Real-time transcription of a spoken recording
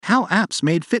How apps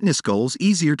made fitness goals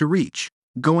easier to reach.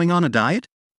 Going on a diet?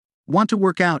 Want to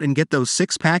work out and get those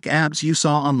six-pack abs you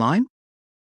saw online?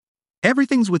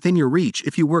 Everything's within your reach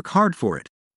if you work hard for it.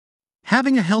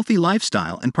 Having a healthy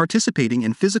lifestyle and participating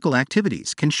in physical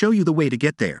activities can show you the way to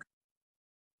get there.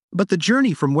 But the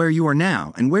journey from where you are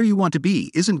now and where you want to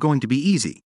be isn't going to be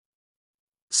easy.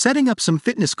 Setting up some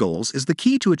fitness goals is the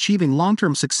key to achieving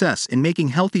long-term success in making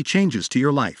healthy changes to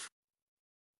your life.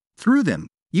 Through them,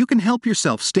 you can help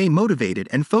yourself stay motivated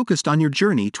and focused on your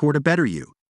journey toward a better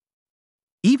you.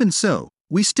 Even so,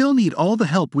 we still need all the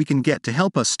help we can get to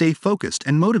help us stay focused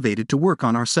and motivated to work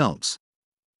on ourselves.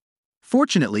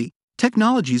 Fortunately,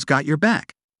 technology's got your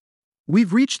back.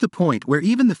 We've reached the point where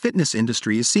even the fitness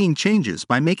industry is seeing changes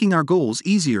by making our goals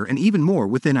easier and even more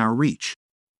within our reach.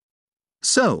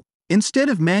 So, instead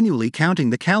of manually counting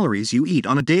the calories you eat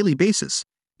on a daily basis,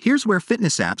 here's where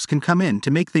fitness apps can come in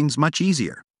to make things much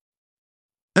easier.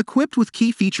 Equipped with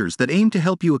key features that aim to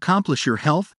help you accomplish your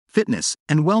health, fitness,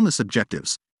 and wellness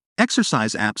objectives,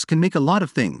 exercise apps can make a lot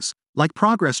of things, like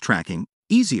progress tracking,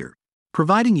 easier,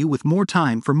 providing you with more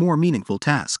time for more meaningful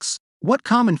tasks. What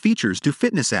common features do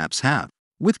fitness apps have?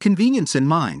 With convenience in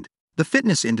mind, the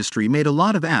fitness industry made a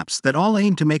lot of apps that all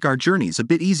aim to make our journeys a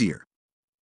bit easier.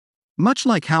 Much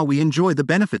like how we enjoy the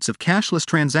benefits of cashless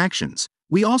transactions,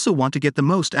 we also want to get the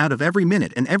most out of every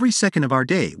minute and every second of our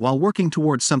day while working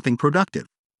towards something productive.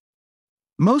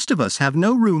 Most of us have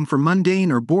no room for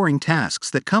mundane or boring tasks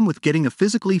that come with getting a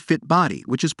physically fit body,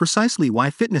 which is precisely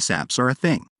why fitness apps are a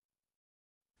thing.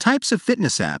 Types of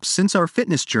fitness apps. Since our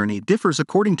fitness journey differs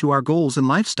according to our goals and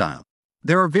lifestyle,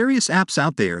 there are various apps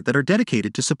out there that are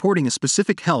dedicated to supporting a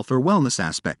specific health or wellness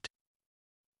aspect.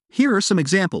 Here are some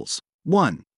examples.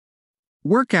 1.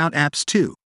 Workout apps.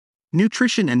 2.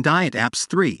 Nutrition and diet apps.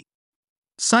 3.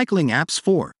 Cycling apps.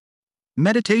 4.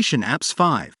 Meditation apps.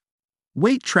 5.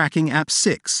 Weight tracking apps.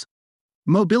 6.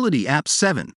 Mobility apps.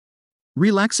 7.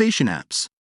 Relaxation apps.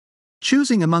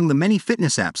 Choosing among the many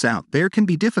fitness apps out there can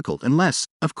be difficult unless,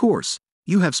 of course,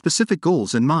 you have specific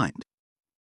goals in mind.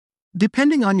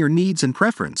 Depending on your needs and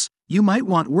preference, you might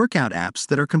want workout apps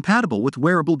that are compatible with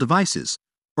wearable devices,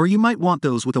 or you might want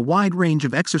those with a wide range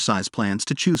of exercise plans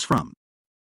to choose from.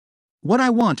 What I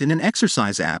want in an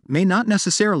exercise app may not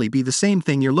necessarily be the same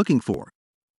thing you're looking for.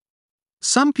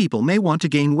 Some people may want to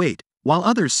gain weight, while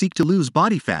others seek to lose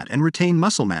body fat and retain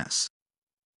muscle mass.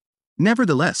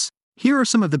 Nevertheless, here are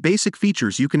some of the basic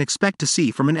features you can expect to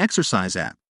see from an exercise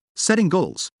app. Setting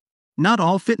goals. Not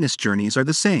all fitness journeys are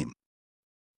the same.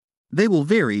 They will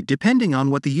vary depending on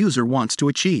what the user wants to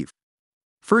achieve.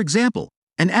 For example,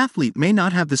 an athlete may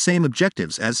not have the same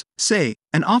objectives as, say,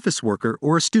 an office worker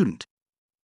or a student.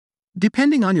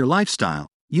 Depending on your lifestyle,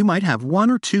 you might have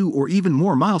 1 or 2 or even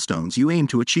more milestones you aim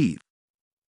to achieve.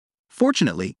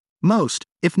 Fortunately, most,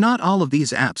 if not all of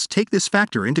these apps take this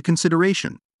factor into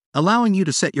consideration, allowing you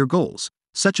to set your goals,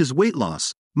 such as weight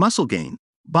loss, muscle gain,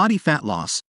 body fat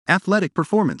loss, athletic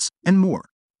performance, and more.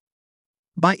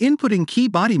 By inputting key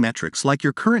body metrics like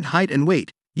your current height and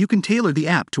weight, you can tailor the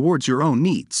app towards your own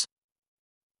needs.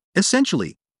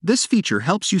 Essentially, this feature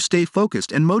helps you stay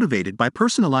focused and motivated by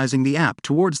personalizing the app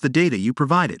towards the data you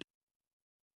provided.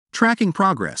 Tracking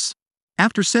progress.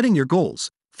 After setting your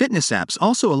goals, fitness apps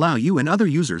also allow you and other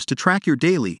users to track your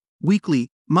daily, weekly,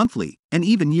 monthly, and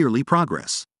even yearly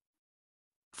progress.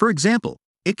 For example,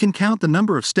 it can count the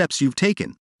number of steps you've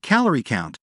taken, calorie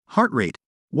count, heart rate,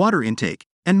 water intake,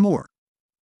 and more.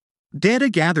 Data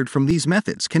gathered from these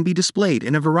methods can be displayed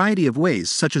in a variety of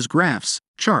ways such as graphs,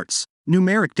 charts,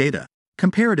 numeric data,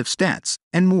 comparative stats,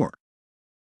 and more.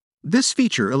 This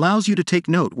feature allows you to take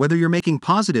note whether you're making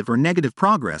positive or negative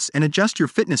progress and adjust your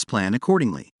fitness plan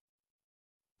accordingly.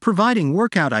 Providing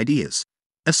workout ideas.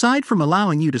 Aside from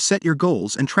allowing you to set your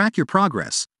goals and track your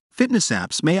progress, fitness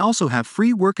apps may also have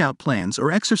free workout plans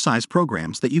or exercise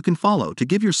programs that you can follow to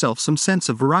give yourself some sense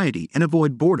of variety and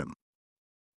avoid boredom.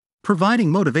 Providing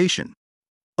motivation.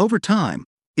 Over time,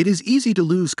 it is easy to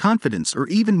lose confidence or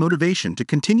even motivation to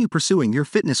continue pursuing your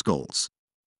fitness goals.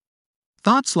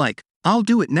 Thoughts like, "I'll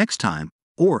do it next time,"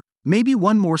 or "maybe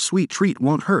one more sweet treat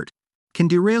won't hurt," can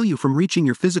derail you from reaching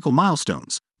your physical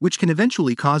milestones, which can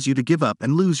eventually cause you to give up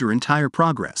and lose your entire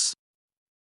progress.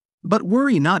 But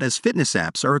worry not, as fitness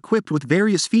apps are equipped with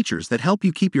various features that help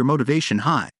you keep your motivation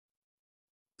high.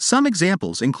 Some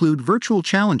examples include virtual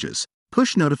challenges,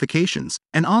 push notifications,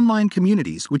 and online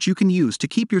communities which you can use to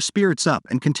keep your spirits up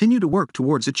and continue to work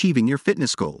towards achieving your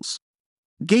fitness goals.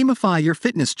 Gamify your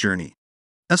fitness journey.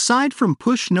 Aside from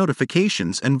push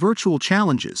notifications and virtual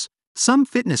challenges, some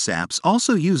fitness apps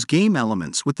also use game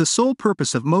elements with the sole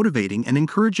purpose of motivating and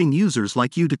encouraging users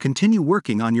like you to continue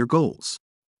working on your goals.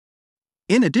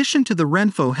 In addition to the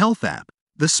Renfo Health app,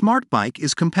 the Smart Bike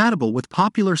is compatible with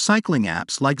popular cycling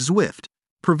apps like Zwift,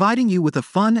 providing you with a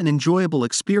fun and enjoyable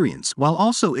experience while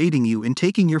also aiding you in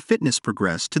taking your fitness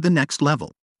progress to the next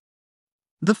level.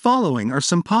 The following are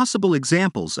some possible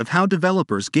examples of how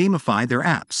developers gamify their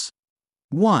apps.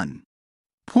 1.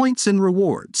 Points and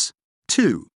rewards.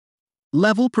 2.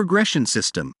 Level progression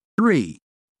system. 3.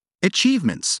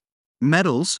 Achievements.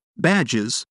 Medals,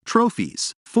 badges,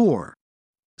 trophies. 4.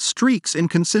 Streaks and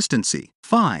consistency.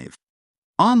 5.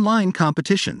 Online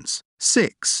competitions.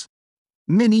 6.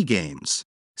 Mini games.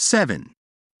 7.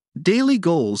 Daily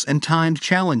goals and timed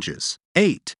challenges.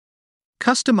 8.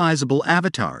 Customizable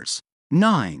avatars.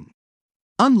 9.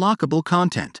 Unlockable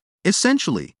content.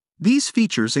 Essentially, these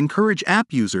features encourage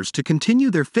app users to continue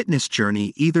their fitness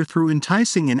journey either through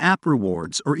enticing in-app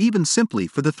rewards or even simply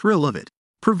for the thrill of it.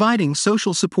 Providing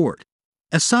social support.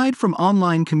 Aside from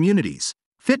online communities,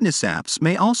 fitness apps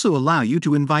may also allow you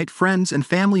to invite friends and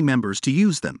family members to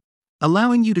use them,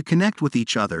 allowing you to connect with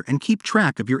each other and keep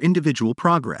track of your individual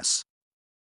progress.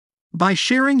 By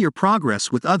sharing your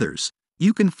progress with others,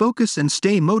 you can focus and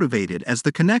stay motivated, as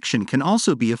the connection can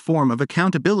also be a form of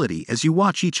accountability as you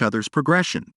watch each other's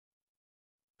progression.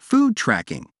 Food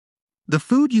tracking. The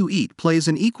food you eat plays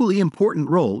an equally important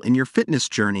role in your fitness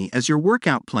journey as your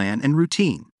workout plan and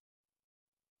routine.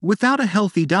 Without a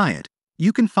healthy diet,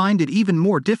 you can find it even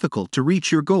more difficult to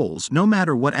reach your goals no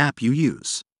matter what app you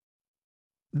use.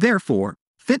 Therefore,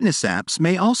 fitness apps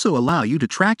may also allow you to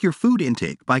track your food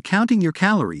intake by counting your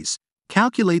calories,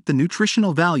 calculate the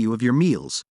nutritional value of your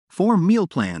meals, form meal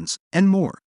plans, and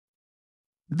more.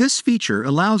 This feature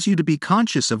allows you to be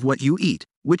conscious of what you eat,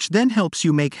 which then helps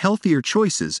you make healthier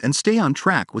choices and stay on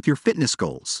track with your fitness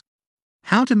goals.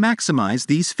 How to maximize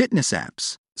these fitness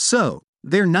apps? So,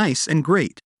 they're nice and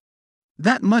great.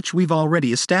 That much we've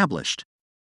already established.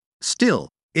 Still,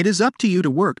 it is up to you to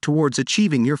work towards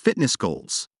achieving your fitness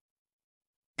goals.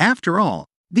 After all,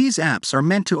 these apps are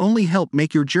meant to only help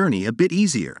make your journey a bit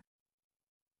easier.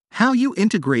 How you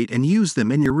integrate and use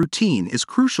them in your routine is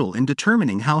crucial in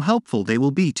determining how helpful they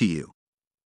will be to you.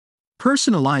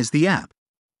 Personalize the app.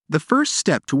 The first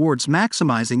step towards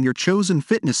maximizing your chosen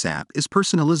fitness app is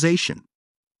personalization.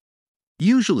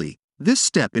 Usually, this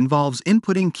step involves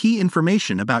inputting key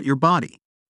information about your body.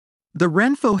 The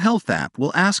Renfo Health app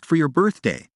will ask for your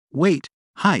birthday, weight,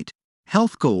 height,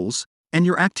 health goals, and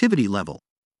your activity level.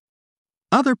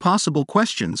 Other possible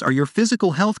questions are your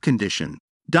physical health condition,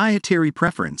 dietary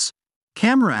preference,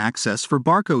 camera access for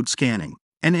barcode scanning,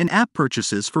 and in-app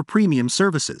purchases for premium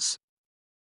services.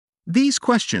 These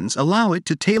questions allow it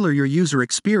to tailor your user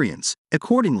experience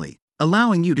accordingly,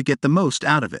 allowing you to get the most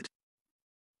out of it.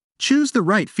 Choose the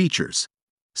right features.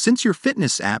 Since your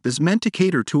fitness app is meant to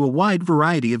cater to a wide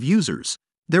variety of users,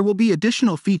 there will be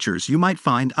additional features you might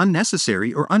find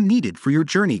unnecessary or unneeded for your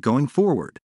journey going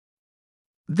forward.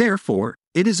 Therefore,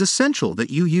 it is essential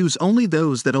that you use only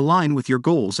those that align with your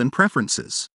goals and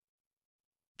preferences.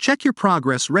 Check your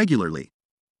progress regularly.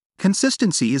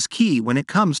 Consistency is key when it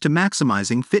comes to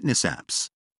maximizing fitness apps.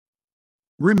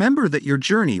 Remember that your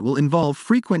journey will involve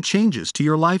frequent changes to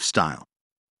your lifestyle.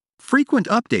 Frequent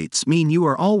updates mean you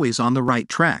are always on the right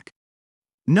track.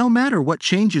 No matter what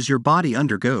changes your body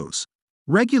undergoes,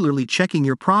 regularly checking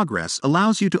your progress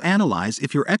allows you to analyze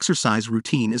if your exercise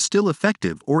routine is still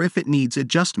effective or if it needs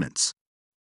adjustments.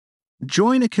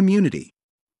 Join a community.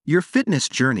 Your fitness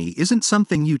journey isn't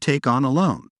something you take on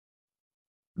alone.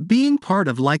 Being part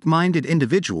of like-minded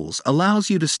individuals allows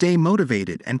you to stay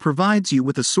motivated and provides you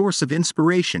with a source of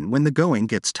inspiration when the going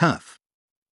gets tough.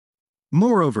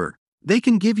 Moreover, they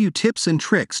can give you tips and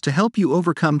tricks to help you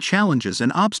overcome challenges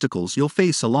and obstacles you'll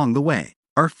face along the way.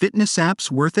 Are fitness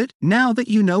apps worth it? Now that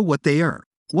you know what they are,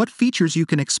 what features you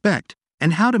can expect,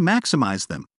 and how to maximize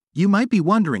them, you might be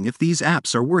wondering if these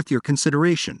apps are worth your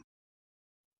consideration.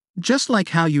 Just like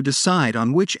how you decide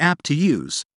on which app to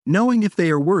use, knowing if they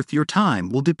are worth your time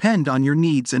will depend on your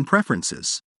needs and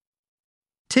preferences.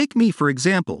 Take me for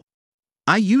example.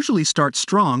 I usually start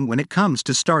strong when it comes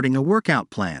to starting a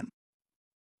workout plan.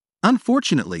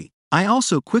 Unfortunately, I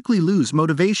also quickly lose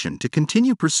motivation to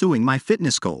continue pursuing my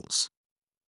fitness goals.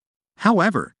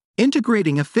 However,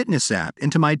 integrating a fitness app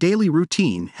into my daily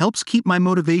routine helps keep my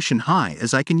motivation high,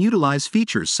 as I can utilize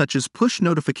features such as push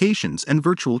notifications and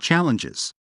virtual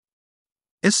challenges.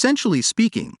 Essentially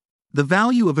speaking, the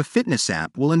value of a fitness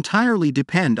app will entirely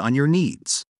depend on your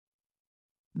needs.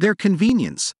 Their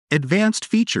convenience, advanced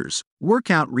features,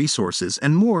 workout resources,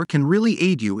 and more can really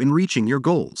aid you in reaching your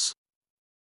goals.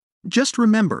 Just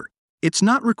remember, it's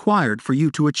not required for you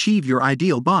to achieve your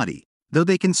ideal body, though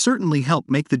they can certainly help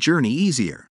make the journey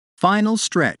easier. Final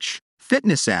stretch.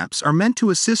 Fitness apps are meant to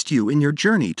assist you in your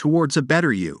journey towards a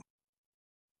better you.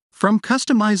 From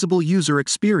customizable user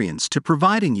experience to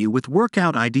providing you with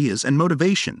workout ideas and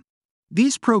motivation,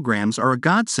 these programs are a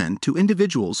godsend to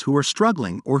individuals who are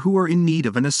struggling or who are in need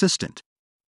of an assistant.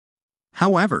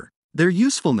 However, their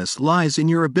usefulness lies in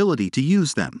your ability to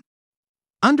use them.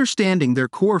 Understanding their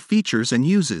core features and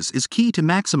uses is key to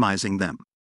maximizing them.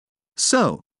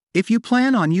 So, if you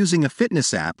plan on using a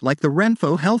fitness app like the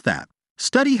Renfo Health app,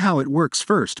 study how it works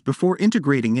first before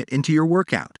integrating it into your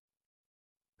workout.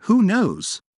 Who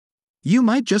knows? You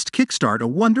might just kickstart a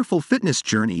wonderful fitness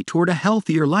journey toward a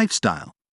healthier lifestyle.